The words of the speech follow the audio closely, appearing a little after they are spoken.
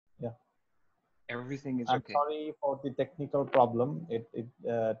Everything is I'm okay. sorry for the technical problem. It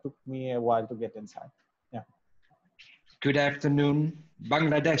took me a while to get inside. Yeah. Good afternoon,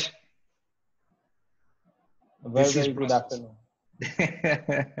 Bangladesh. A very, This is very good Brussels.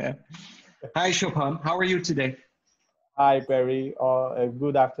 afternoon. Hi, Sobhan. How are you today? Hi, Perry. A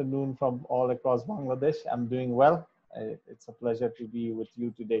good afternoon from all across Bangladesh. I'm doing well. It's a pleasure to be with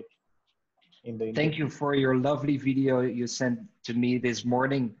you today in the Thank interview. you for your lovely video you sent to me this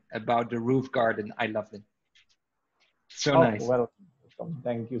morning about the roof garden. I loved it. So Oh, nice. welcome.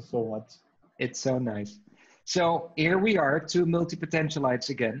 Thank you so much. It's so nice. So here we are, two multi-potentialites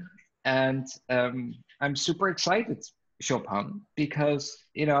again. And I'm super excited, Chopin, because,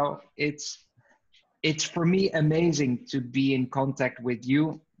 you know, it's for me amazing to be in contact with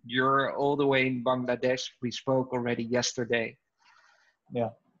you. You're all the way in Bangladesh. We spoke already yesterday.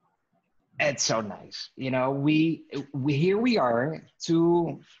 Yeah. It's so nice. You know, we here we are,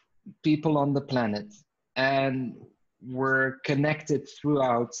 two people on the planet, and we're connected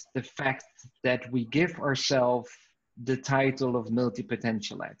throughout the fact that we give ourselves the title of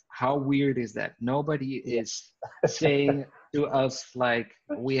multi-potentialite. How weird is that? Nobody Yeah. is saying to us like,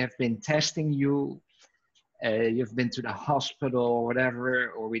 we have been testing you, you've been to the hospital or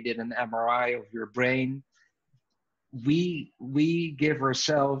whatever, or we did an MRI of your brain. We give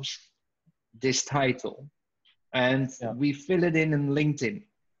ourselves this title, and Yeah. we fill it in LinkedIn,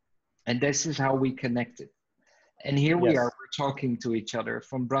 and this is how we connected. And here we are, Yes. we're talking to each other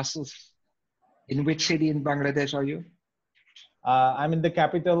from Brussels. In which city in Bangladesh are you? I'm in the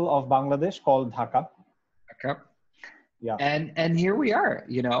capital of Bangladesh called Dhaka. Dhaka. Yeah. And here we are,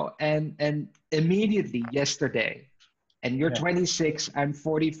 you know, and immediately yesterday, and you're Yeah. 26, I'm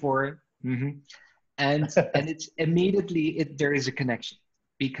 44, and it's immediately there is a connection,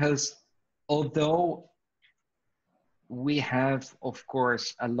 because although we have, of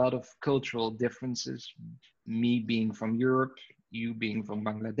course, a lot of cultural differences, me being from Europe, you being from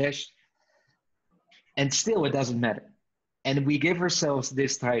Bangladesh, and still it doesn't matter. And we give ourselves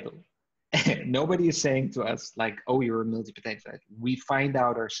this title. Nobody is saying to us like, oh, you're a multi-potentialite. We find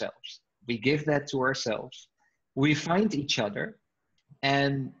out ourselves. We give that to ourselves. We find each other,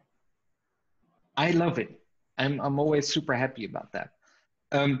 and I love it. I'm always super happy about that.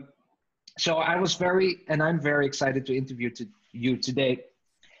 So I'm very excited to interview you today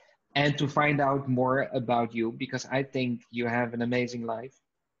and to find out more about you, because I think you have an amazing life.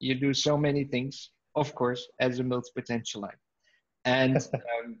 You do so many things, of course, as a multi-potentialite. And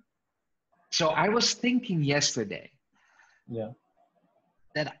so I was thinking yesterday Yeah.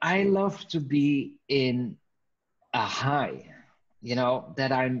 that I love to be in a high, you know,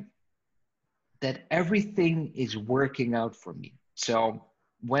 that everything is working out for me. So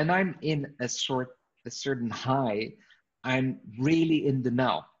when I'm in a certain high, I'm really in the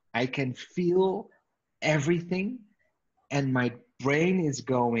now. I can feel everything, and my brain is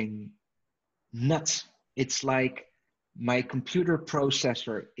going nuts. It's like my computer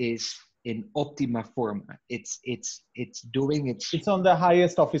processor is in optima forma. It's doing its It's on the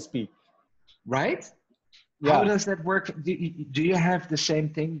highest of its peak. right. How Yeah. does that work? Do you have the same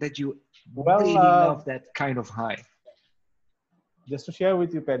thing, that you Well, really love that kind of high? just to share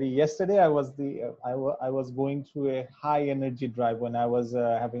with you, Perry, yesterday I was going through a high energy drive when I was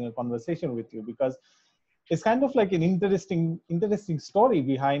having a conversation with you, because it's kind of like an interesting story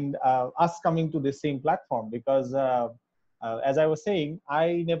behind us coming to the same platform. Because as I was saying,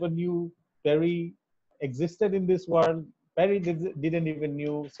 I never knew Perry existed in this world. Perry didn't even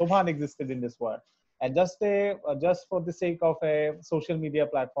knew Sobhan existed in this world. And just for the sake of a social media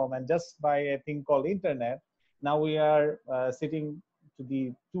platform, and just by a thing called internet, now we are sitting to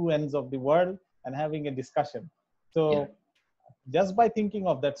the two ends of the world and having a discussion. Yeah. So just by thinking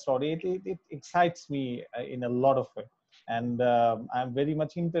of that story, it excites me in a lot of way. And I'm very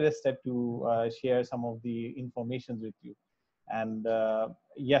much interested to share some of the information with you. And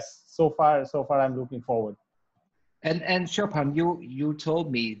yes, so far I'm looking forward. And Chopin, you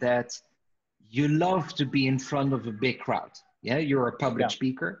told me that you love to be in front of a big crowd. Yeah, you're a public Yeah,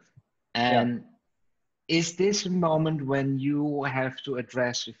 speaker. yeah. And is this a moment when you have to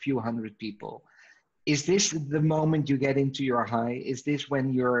address a few hundred people? Is this the moment you get into your high? Is this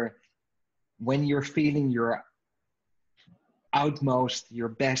when you're feeling your outmost, your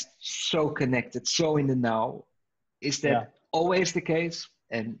best, so connected, so in the now? Is Yeah. that always the case?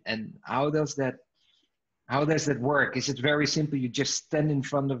 And how does that work? Is it very simple? You just stand in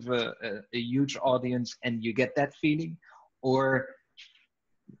front of a huge audience and you get that feeling? Or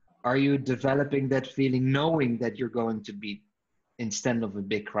are you developing that feeling knowing that you're going to be instead of a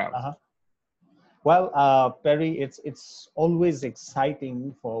big crowd? Uh-huh. Well, Perry, it's always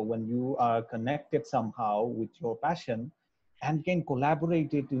exciting for when you are connected somehow with your passion and can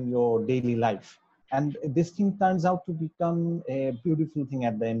collaborate it in your daily life. And this thing turns out to become a beautiful thing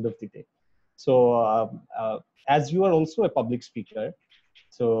at the end of the day. So, as you are also a public speaker,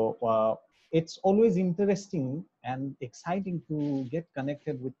 so it's always interesting and exciting to get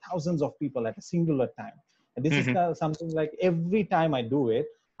connected with thousands of people at a singular time. And this is Hmm. something like every time I do it,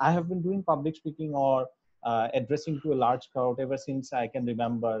 I have been doing public speaking or addressing to a large crowd ever since I can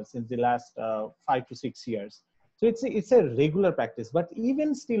remember, since the last 5 to 6 years. So it's a regular practice. But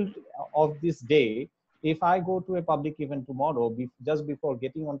even still of this day, if I go to a public event tomorrow, just before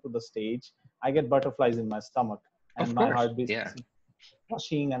getting onto the stage, I get butterflies in my stomach and Of my course. heart beats Yeah.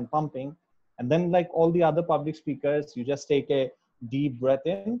 rushing and pumping. And then, like all the other public speakers, you just take a deep breath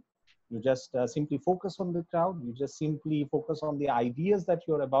in. You just simply focus on the crowd. You just simply focus on the ideas that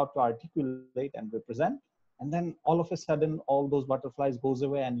you're about to articulate and represent. And then all of a sudden, all those butterflies goes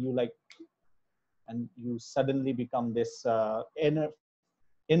away, and you suddenly become this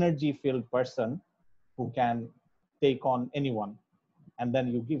energy filled person who can take on anyone. And then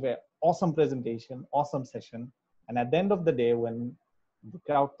you give a awesome presentation, awesome session. And at the end of the day, when the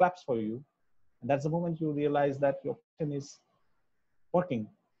crowd claps for you, and that's the moment you realize that your passion is working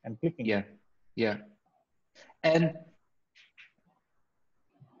and clicking. Yeah. Yeah. And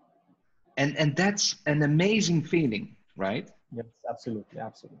and that's an amazing feeling, right? Yes, absolutely,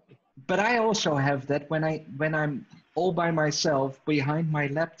 absolutely. But I also have that when I'm all by myself behind my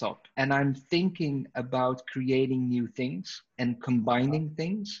laptop and I'm thinking about creating new things and Uh-huh. combining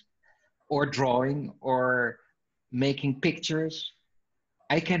things or drawing or making pictures,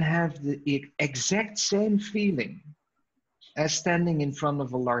 I can have the exact same feeling as standing in front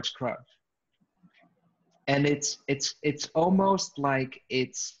of a large crowd. And it's almost like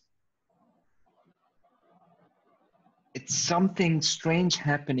it's something strange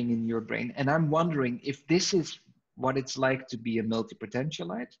happening in your brain. And I'm wondering if this is what it's like to be a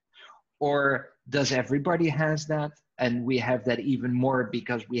multi-potentialite, or does everybody has that and we have that even more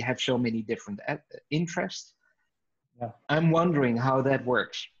because we have so many different interests. Yeah. I'm wondering how that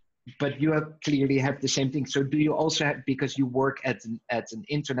works. But you have clearly have the same thing. So do you also have, because you work at an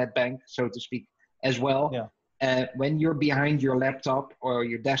internet bank, so to speak, as well, Yeah. when you're behind your laptop or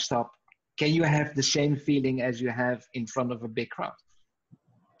your desktop, can you have the same feeling as you have in front of a big crowd?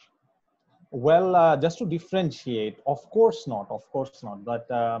 Well, just to differentiate, of course not, of course not. But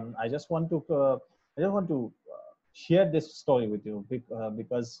I just want to share this story with you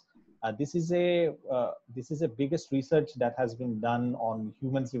because this is a biggest research that has been done on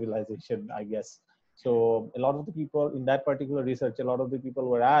human civilization, I guess. So a lot of the people in that particular research, a lot of the people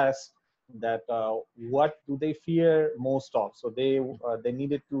were asked that what do they fear most of. So they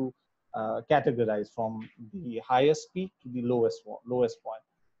needed to categorize from the highest peak to the lowest point.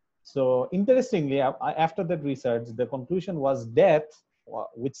 So interestingly, after that research, the conclusion was death,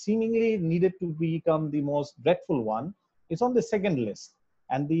 which seemingly needed to become the most dreadful one, is on the second list.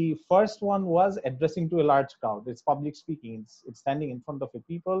 And the first one was addressing to a large crowd. It's public speaking. It's standing in front of a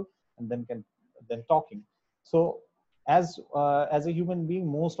people and then talking. So as a human being,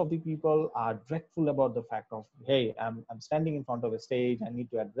 most of the people are dreadful about the fact of, hey, I'm standing in front of a stage. I need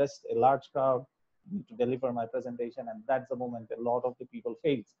to address a large crowd. I need to deliver my presentation, and that's the moment a lot of the people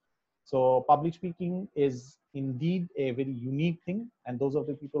fails. So public speaking is indeed a very unique thing. And those of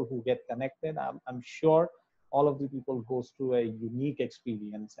the people who get connected, I'm sure all of the people goes through a unique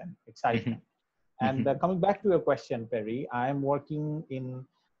experience and Mhm, excitement. And mhm. coming back to your question, Perry, I am working in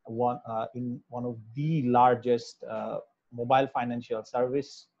one of the largest mobile financial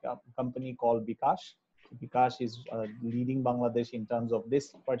service company called Bikash. Bikash is leading Bangladesh in terms of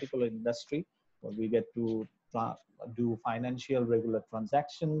this particular industry, where we get to do financial regular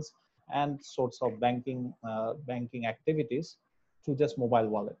transactions and sorts of banking activities through just mobile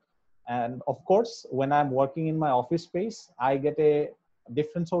wallet. And of course, when I'm working in my office space, I get a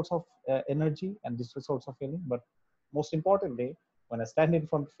different sorts of energy and different sorts of feeling. But most importantly, when I stand in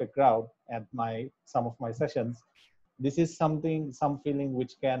front of a crowd at some of my sessions, this is some feeling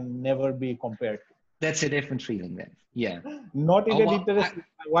which can never be compared to. That's a different feeling then. Yeah. Not Oh, even well, interesting.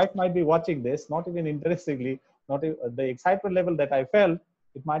 My wife might be watching this. Not even interestingly, not the excitement level that I felt.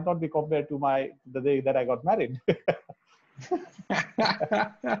 It might not be compared to the day that I got married.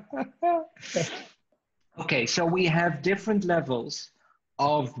 okay, so we have different levels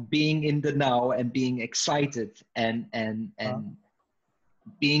of being in the now and being excited uh, and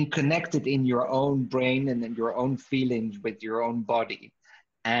being connected in your own brain and in your own feelings with your own body.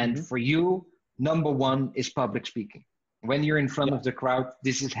 And mhm. for you, number one is public speaking. When you're in front Yeah. of the crowd,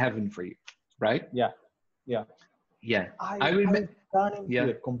 this is heaven for you. right? Yeah. Yeah. Yeah. I I I remember. turn into Yeah.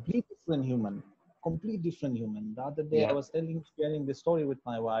 a complete different human. The other day, I Yeah. was sharing this story with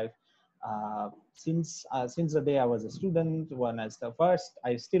my wife. Since the day I was a student, when I first,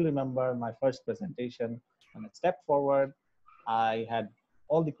 I still remember my first presentation. When I stepped forward, I had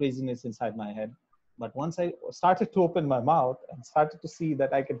all the craziness inside my head. But once I started to open my mouth and started to see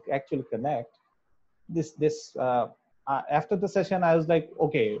that I could actually connect, this after the session, I was like,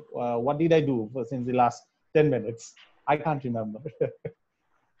 okay, what did I do since the last 10 minutes? I can't remember.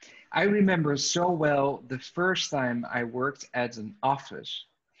 I remember so well the first time I worked at an office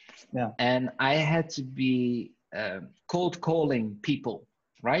Yeah, and I had to be cold calling people,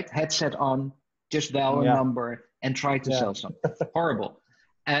 right? Headset on, just dial a yeah, number and try to yeah. sell something. Horrible.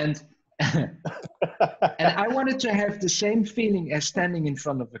 And and I wanted to have the same feeling as standing in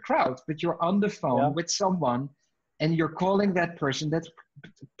front of the crowd, but you're on the Yeah, phone with someone and you're calling that person. That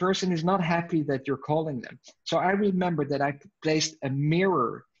person is not happy that you're calling them. So I remember that I placed a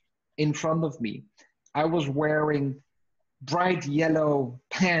mirror in front of me. I was wearing bright yellow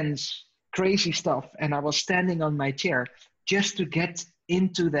pants, crazy stuff, and I was standing on my chair just to get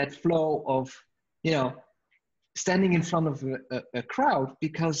into that flow of, you know, standing in front of a crowd,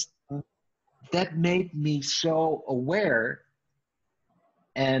 because that made me so aware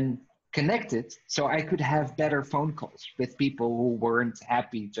and connected, so I could have better phone calls with people who weren't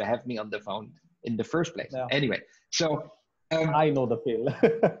happy to have me on the phone in the first place. yeah. Anyway, so I know the feel.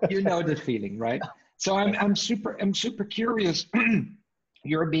 you know the feeling, right? So I'm super curious.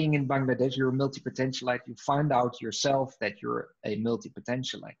 You're being in Bangladesh, you're a multi-potentialite, you find out yourself that you're a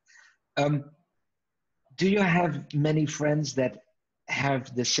multi-potentialite. Um, do you have many friends that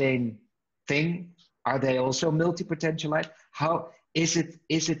have the same thing? Are they also multi-potentialite? How is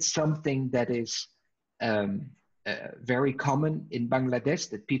it something that is um, very common in Bangladesh,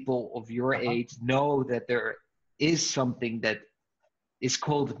 that people of your Uh-huh. age know that there is something that is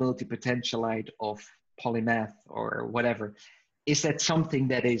called multi-potentialite of polymath or whatever? Is that something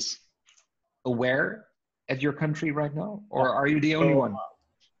that is aware at your country right now, Yeah. or are you the only So, one?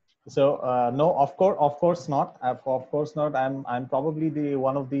 no, of course not. Of course not. I'm probably the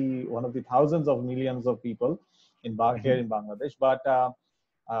one of the thousands of millions of people here Hmm. in Bangladesh. But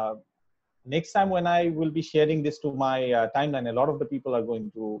uh, next time when I will be sharing this to my timeline, a lot of the people are going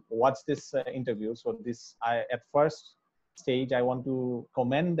to watch this interview. So at first stage, I want to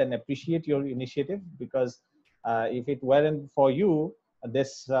commend and appreciate your initiative, because if it weren't for you,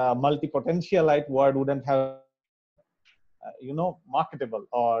 this multi-potentialite word wouldn't have been, marketable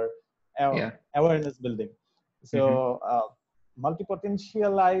or Yeah. awareness building. Hmm. So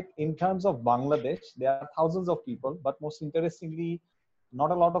multi-potentialite in terms of Bangladesh, there are thousands of people, but most interestingly, not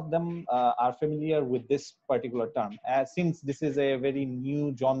a lot of them are familiar with this particular term, since this is a very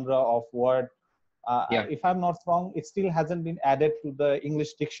new genre of word. Yeah. If I'm not wrong, it still hasn't been added to the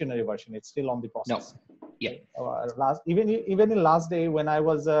English dictionary version. It's still on the No. process. Yeah. Even in last day when I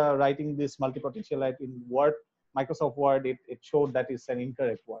was writing this multi-potentialite in Word, Microsoft Word, it showed that it's an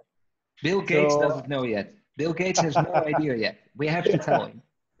incorrect word. Bill Gates So doesn't know yet. Bill Gates has no idea yet. We have to tell him.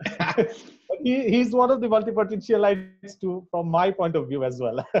 he's one of the multi-potentialites too, from my point of view as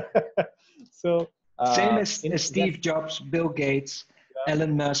well. So Same in as yes, Steve Jobs, Bill Gates, yeah,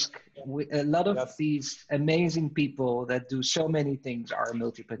 Elon Musk. A lot of yes. these amazing people that do so many things are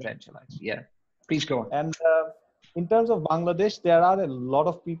multi-potentialites. Yeah. Please go on. And in terms of Bangladesh, there are a lot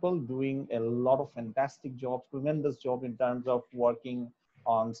of people doing a lot of fantastic jobs, tremendous job in terms of working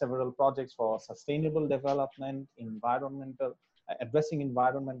on several projects for sustainable development, addressing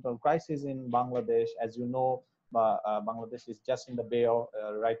environmental crisis in Bangladesh. As you know, Bangladesh is just in the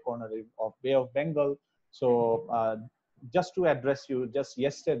right corner of Bay of Bengal. So just to address you, just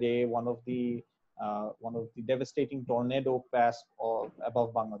yesterday, one of the devastating tornado passed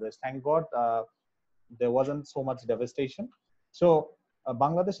above Bangladesh. Thank God there wasn't so much devastation. So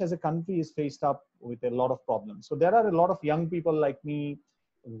Bangladesh as a country is faced up with a lot of problems. So there are a lot of young people like me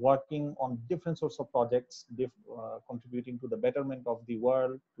working on different sorts of projects, contributing to the betterment of the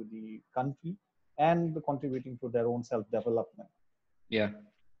world, to the country, and contributing to their own self-development. Yeah.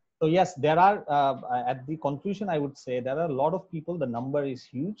 So yes, there are, at the conclusion, I would say there are a lot of people, the number is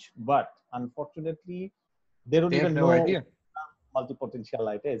huge, but unfortunately, they don't They have even no know idea.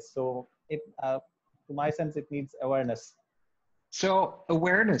 multi-potentialite is. So to my sense, it needs awareness. So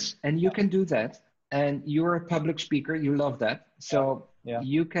awareness, and you can do that. And you're a public speaker, you love that. Yeah, So yeah,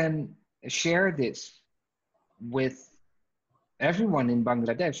 you can share this with everyone in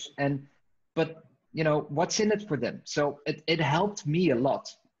Bangladesh. And but what's in it for them? So it helped me a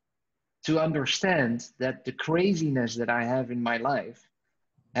lot to understand that the craziness that I have in my life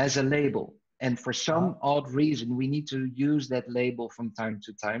has a label. And for some odd reason, we need to use that label from time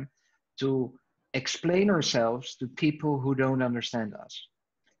to time to explain ourselves to people who don't understand us.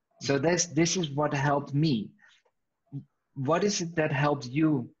 So this is what helped me. What is it that helped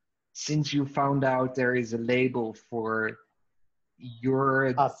you since you found out there is a label for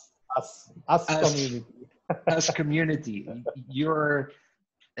your us us community? us community, your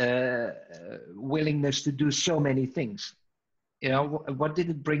willingness to do so many things? You know, what did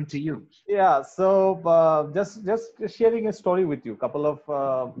it bring to you? Yeah, so just sharing a story with you. Couple of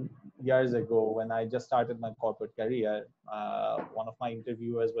years ago, when I just started my corporate career, one of my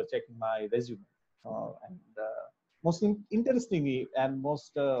interviewers was checking my resume, and most interestingly and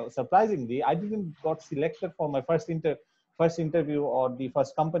most surprisingly, I didn't got selected for my first interview or the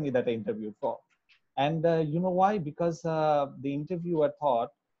first company that I interviewed for. And you know why? Because the interviewer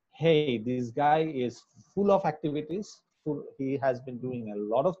thought, hey, this guy is full of activities. He has been doing a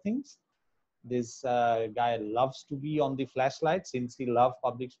lot of things. This guy loves to be on the flashlight since he loves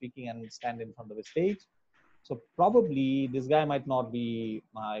public speaking and stand in front of a stage. So probably this guy might not be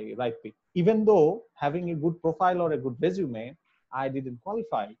my right pick. Even though having a good profile or a good resume, I didn't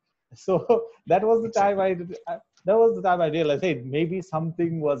qualify. So that was the time Exactly. that was the time I realized, hey, maybe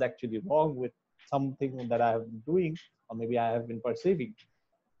something was actually wrong with something that I have been doing, or maybe I have been perceiving.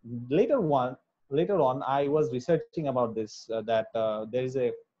 Later one, Later on, I was researching about this that there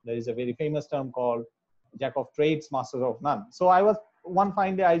is a very famous term called jack of trades, master of none. So I was one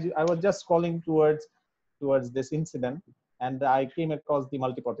fine day I was just scrolling towards this incident, and I came across the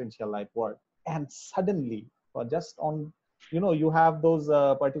multi-potentialite word. And suddenly, or just on, you have those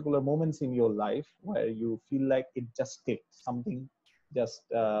particular moments in your life where you feel like it just clicked, something just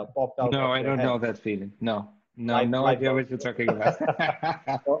popped out No, of I your don't head, know that feeling. No, no, light no light idea bulb. what you're talking about.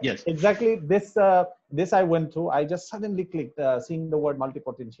 So Yes. exactly this I went through. I just suddenly clicked seeing the word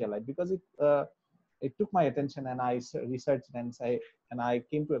multi-potentialite, because it took my attention, and I researched and I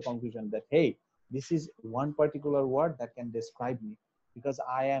came to a conclusion that, hey, this is one particular word that can describe me, because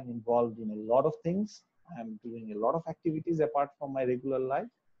I am involved in a lot of things. I'm doing a lot of activities apart from my regular life,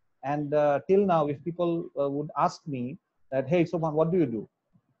 and till now, if people would ask me that, hey, Sobhan, what do you do?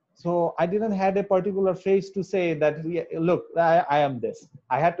 So I didn't had a particular phrase to say that, look, I am this.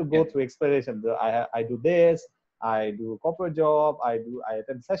 I had to Yeah. go through exploration. I do this, I do corporate job, I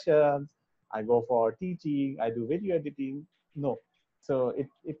attend sessions, I go for teaching, I do video editing. No. So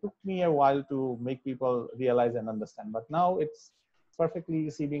it took me a while to make people realize and understand. But now it's perfectly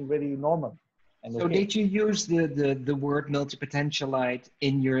seeming very normal and So okay. did you use the word multipotentialite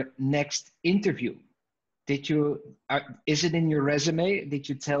in your next interview? Did you, is it in your resume? Did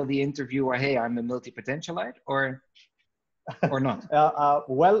you tell the interviewer, hey, I'm a multipotentialite, or not?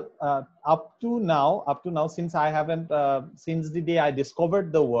 Well, up to now, since I haven't, since the day I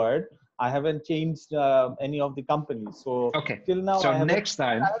discovered the word, I haven't changed any of the companies. So Okay. till now, So I haven't. next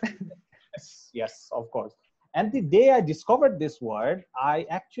time, Yes, yes, of course. And the day I discovered this word, I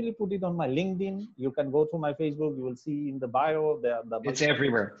actually put it on my LinkedIn. You can go to my Facebook. You will see in the bio the it's multi-potential.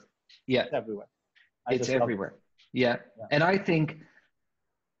 everywhere. Yeah, It's everywhere. I it's just love it. everywhere. Yeah. Yeah. And I think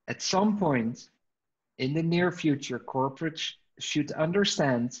at some point in the near future, corporates should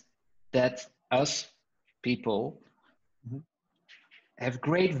understand that us people Mhm. have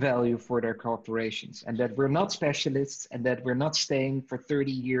great value for their corporations, and that we're not specialists, and that we're not staying for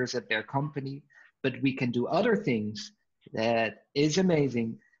 30 years at their company, but we can do other things that is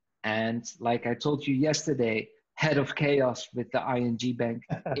amazing. And like I told you yesterday, head of chaos with the ING bank.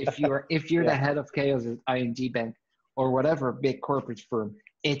 If you're the Yeah. head of chaos at ING bank or whatever big corporate firm,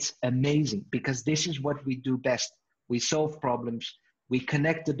 it's amazing, because this is what we do best. We solve problems, we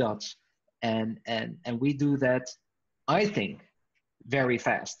connect the dots, and we do that, I think, very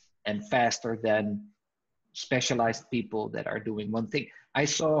fast, and faster than specialized people that are doing one thing. I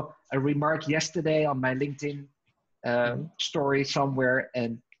saw a remark yesterday on my LinkedIn Mhm. story somewhere,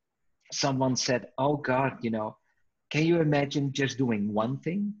 and someone said, "Oh God, can you imagine just doing one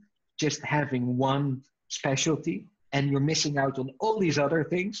thing, just having one specialty, and you're missing out on all these other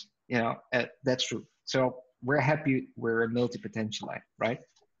things?" That's true. So we're happy we're a multi-potentialite, right?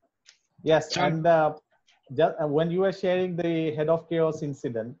 Yes, So and just when you were sharing the head of chaos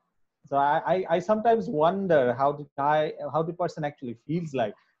incident, so I sometimes wonder how the person actually feels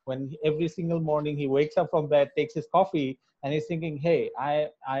like when every single morning he wakes up from bed, takes his coffee, and he's thinking, "Hey,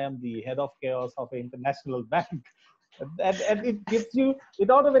 I am the head of chaos of an international bank," and it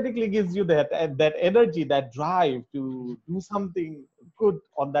automatically gives you that energy, that drive to do something good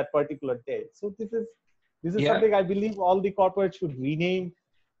on that particular day. So this is yeah, something I believe all the corporates should rename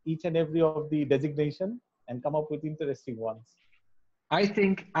each and every of the designation and come up with interesting ones. I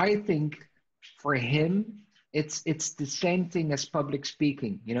think for him, it's the same thing as public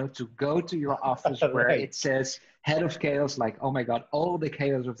speaking, you know, to go to your office where Right. it says head of chaos, like, oh my God, all the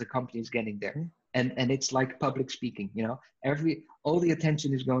chaos of the company is getting there. And it's like public speaking, you know, all the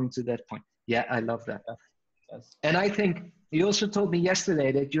attention is going to that point. Yeah, I love that. Yes. Yes. And I think you also told me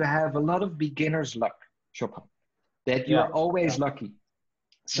yesterday that you have a lot of beginner's luck, Chopin, that Yeah. you're always Yeah. lucky. Yeah.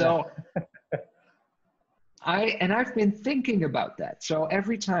 So I've been thinking about that. So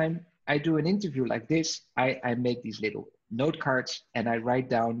every time I do an interview like this, I make these little note cards and I write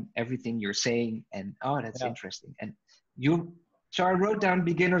down everything you're saying. And oh, that's Yeah. interesting. And so I wrote down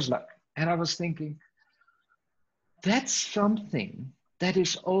beginner's luck. And I was thinking, that's something that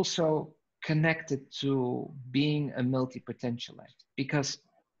is also connected to being a multi-potentialite. Because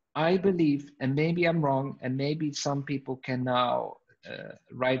I believe, and maybe I'm wrong, and maybe some people can now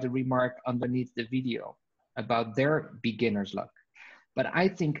write a remark underneath the video about their beginner's luck. But I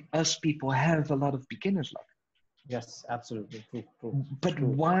think us people have a lot of beginner's luck. Yes, absolutely. True. True. But True.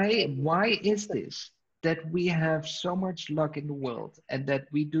 why is this? That we have so much luck in the world and that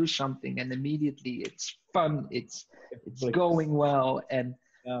we do something and immediately it's fun, it's It clicks. going well. And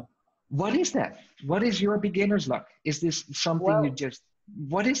Yeah. what is that? What is your beginner's luck? Is this something you Well, just,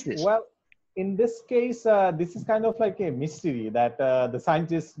 what is this? well, in this case, this is kind of like a mystery that the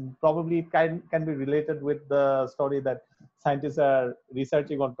scientists probably can be related with the story that scientists are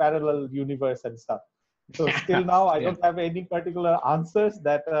researching on parallel universe and stuff. So still now, I Yeah. don't have any particular answers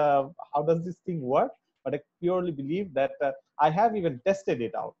that how does this thing work, but I purely believe that I have even tested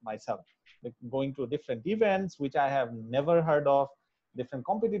it out myself, like going to different events which I have never heard of, different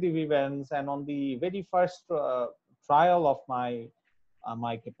competitive events, and on the very first trial of my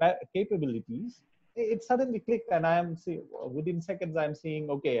capabilities, it suddenly clicked, and I am see, within seconds I'm seeing,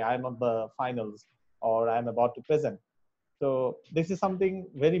 okay, I'm on the finals or I'm about to present. So this is something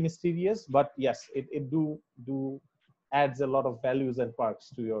very mysterious, but yes, it do adds a lot of values and perks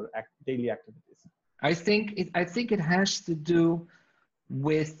to your daily activities. I think it has to do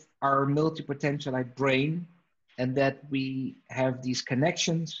with our multi-potentialite brain and that we have these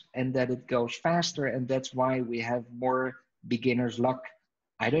connections and that it goes faster and that's why we have more beginner's luck.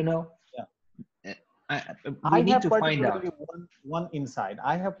 I don't know. Yeah. We I need have to find out. particularly one insight.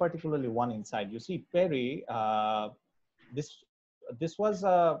 I have particularly one insight. You see, Perry, this this was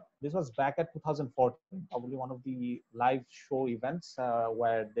back at 2014, probably one of the live show events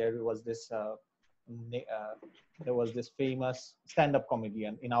where there was this famous stand-up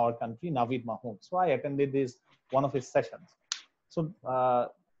comedian in our country, Naveed Mahmood. So I attended one of his sessions. So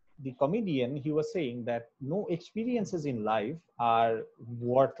the comedian, he was saying that no experiences in life are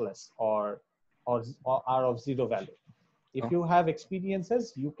worthless or are of zero value. If Oh, you have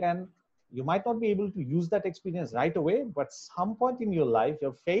experiences, you might not be able to use that experience right away, but some point in your life,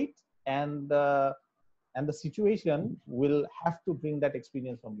 your fate and the situation will have to bring that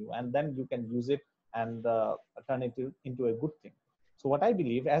experience from you, and then you can use it and turn it into a good thing. So what I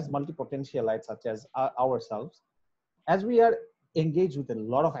believe, as multi-potentialites such as ourselves, as we are engaged with a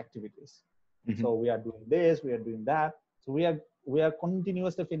lot of activities, mhm. so we are doing this, we are doing that, so we are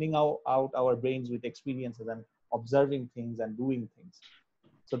continuously filling out our brains with experiences and observing things and doing things.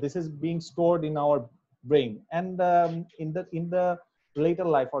 So this is being stored in our brain, and in the later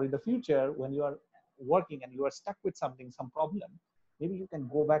life or in the future, when you are working and you are stuck with something, some problem, maybe you can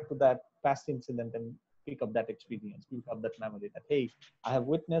go back to that past incident and pick up that experience, pick up that memory that, hey, I have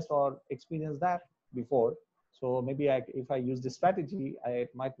witnessed or experienced that before, so maybe if I use this strategy,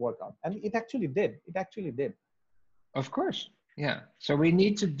 it might work out. And it actually did. It actually did. Of course. Yeah. So we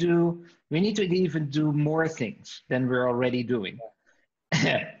need to even do more things than we're already doing.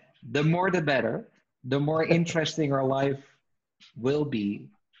 Yeah. The more the better, the more interesting our life will be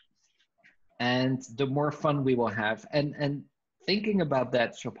and the more fun we will have. And thinking about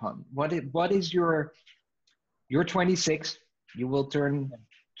that, Chopin, what is you're 26, you will turn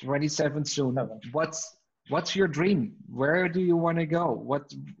 27 soon. Seven. What's your dream? Where do you want to go?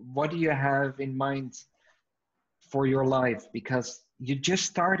 What do you have in mind for your life? Because you just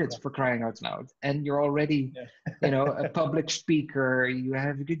started, Yeah. for crying out loud, and you're already, you know, a public speaker. You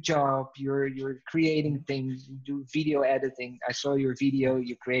have a good job. You're creating things. You do video editing. I saw your video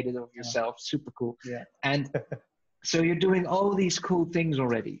you created of Yeah. yourself. Super cool. Yeah. And so you're doing all these cool things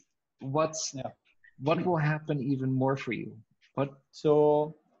already. Yeah. What will happen even more for you?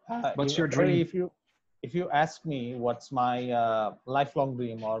 So, What's your Perry, dream? if you ask me what's my lifelong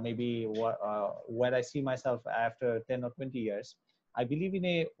dream, or maybe where I see myself after 10 or 20 years, I believe in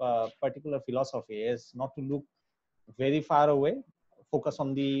a particular philosophy is not to look very far away. Focus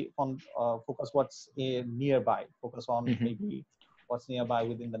on focus what's nearby. Focus on Hmm. maybe what's nearby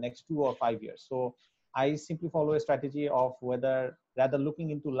within the next 2 or 5 years. So I simply follow a strategy of whether rather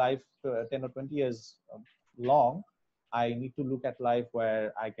looking into life 10 or 20 years long, I need to look at life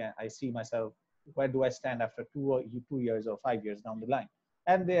where I see myself, where do I stand after 2 years or 5 years down the line.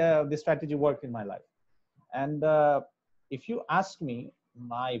 And the strategy worked in my life. And if you ask me,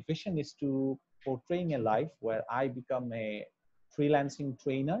 my vision is to portraying a life where I become a freelancing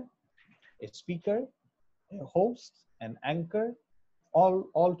trainer, a speaker, a host, an anchor,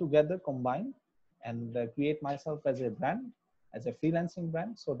 all together combined, and create myself as a brand, as a freelancing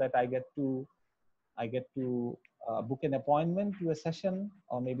brand, so that I get to book an appointment to a session,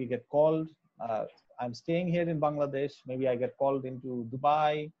 or maybe get called. I'm staying here in Bangladesh. Maybe I get called into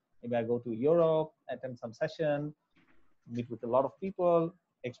Dubai. Maybe I go to Europe, attend some session, meet with a lot of people,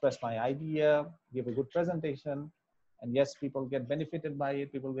 express my idea, give a good presentation. And yes, people get benefited by it.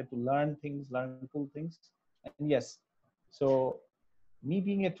 People get to learn things, learn cool things. And yes, so me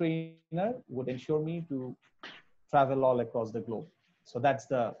being a trainer would ensure me to travel all across the globe. So that's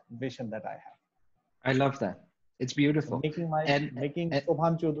the vision that I have. I love that. It's So beautiful. making And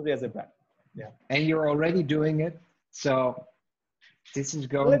Sobhan Chowdhury as a brand. Yeah. and you're already doing it. So this is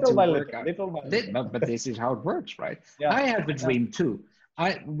going Little to by work little, out. little by little. But this is how it works, right? Yeah. I have a Yeah. dream too. I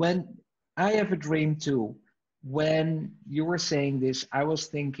have a dream too. When you were saying this, I was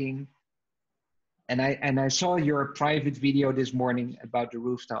thinking, and I saw your private video this morning about the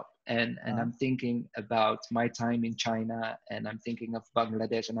rooftop, and I'm thinking about my time in China, and I'm thinking of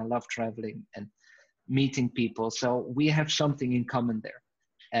Bangladesh, and I love traveling and meeting people. So we have something in common there.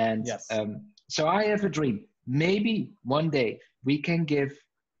 And Yes. so I have a dream. Maybe one day we can give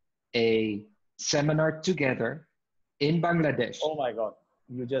a seminar together in Bangladesh Oh my God.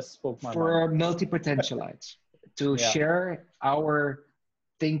 You just spoke my mind. for multi-potentialites to Yeah. share our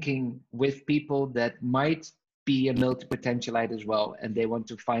thinking with people that might be a multi-potentialite as well, and they want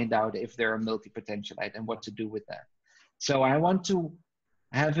to find out if they're a multi-potentialite and what to do with that. So I want to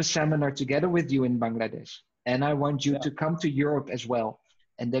have a seminar together with you in Bangladesh, and I want you Yeah. to come to Europe as well,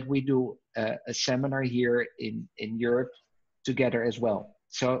 and that we do a seminar here in Europe together as well.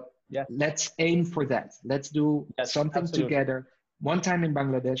 So Yes. let's aim for that. Let's do Yes. something Absolutely. together, one time in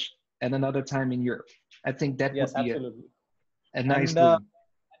Bangladesh and another time in Europe. I think that Yes. would be Absolutely. a nice And dream.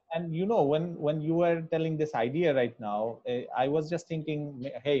 and you know, when you were telling this idea right now, I was just thinking,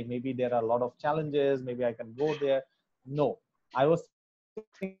 hey, maybe there are a lot of challenges. Maybe I can go there. No, I was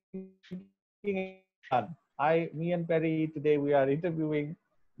thinking, me and Perry today we are interviewing.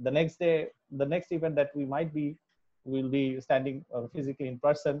 The next day, the next event that we might be, will be standing physically in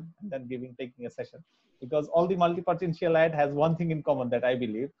person and then taking a session. Because all the multi-potentialite has one thing in common that I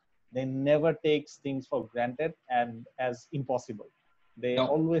believe: they never takes things for granted and as impossible. They No.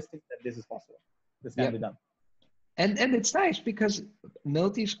 always think that this is possible. This can be done. And it's nice because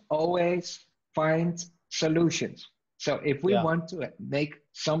multis always find solutions. So if we Yeah. want to make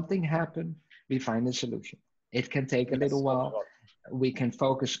something happen, we find a solution. It can take a little Yes. Oh my while. God. We can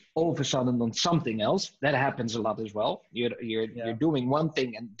focus all of a sudden on something else. That happens a lot as well. You're doing one thing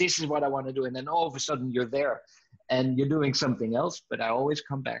and this is what I want to do, and then all of a sudden you're there and you're doing something else. But I always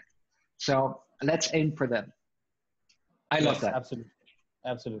come back. So let's aim for that. I love Yes. that. Absolutely.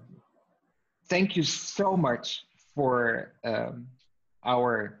 Absolutely. Thank you so much for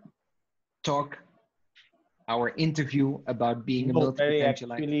our talk, our interview about being a No, Perry,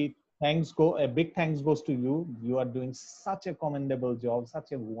 multi-potentialite. actually, a big thanks goes to you. You are doing such a commendable job, such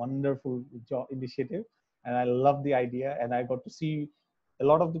a wonderful job initiative. And I love the idea. And I got to see a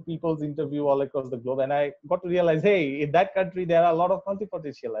lot of the people's interview all across the globe. And I got to realize, hey, in that country, there are a lot of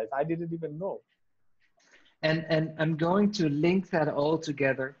multi-potentialites. I didn't even know. And I'm going to link that all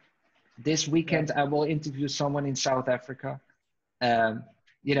together. This weekend, I will interview someone in South Africa.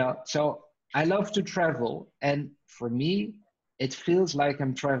 So I love to travel. And for me, it feels like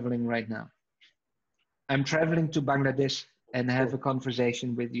I'm traveling right now. I'm traveling to Bangladesh and have a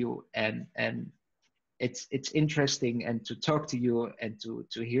conversation with you, and it's interesting, and to talk to you and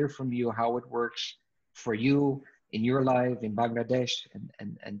to hear from you how it works for you in your life in Bangladesh,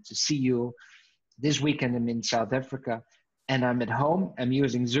 and to see you this weekend. I'm in South Africa and I'm at home. I'm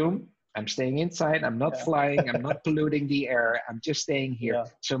using Zoom. I'm staying inside. I'm not flying. I'm not polluting the air. I'm just staying here. Yeah.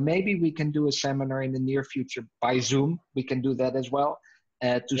 So maybe we can do a seminar in the near future by Zoom. We can do that as well.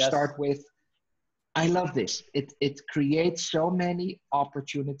 To start with, I love this. It creates so many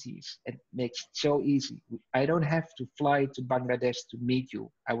opportunities. It makes it so easy. I don't have to fly to Bangladesh to meet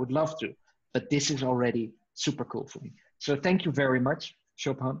you. I would love to, but this is already super cool for me. So thank you very much,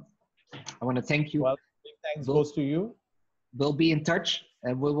 Sobhan. I want to thank you. Well, big thanks goes to you. We'll be in touch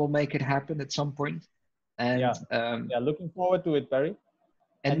and we will make it happen at some point. And Yeah, looking forward to it, Perry.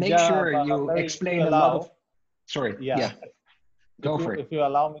 and make sure you Perry, if you explain a lot of. allow, Sorry. yeah, Yeah. Go for it. if you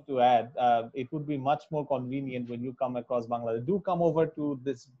allow me to add, it would be much more convenient when you come across Bangladesh. Do come over to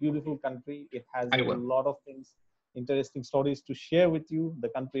this beautiful country. It has I a will. lot of things, interesting stories to share with you, the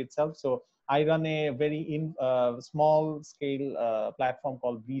country itself. So I run a very small scale platform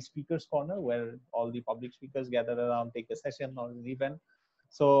called the Speakers Corner, where all the public speakers gather around, take a session or an event.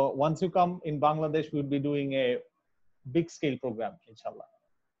 So once you come in Bangladesh, we'll be doing a big scale program, inshallah.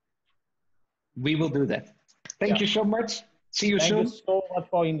 We will do that. Thank you so much. See you Thank soon. you so much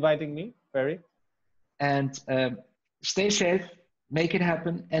for inviting me, Perry. And stay safe, make it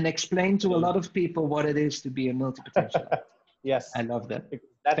happen, and explain to a lot of people what it is to be a multi-potentialite. Yes. I love that.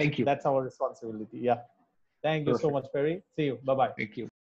 Thank you. That's our responsibility. Yeah. Thank you so much, Perry. See you. Bye-bye. Thank you.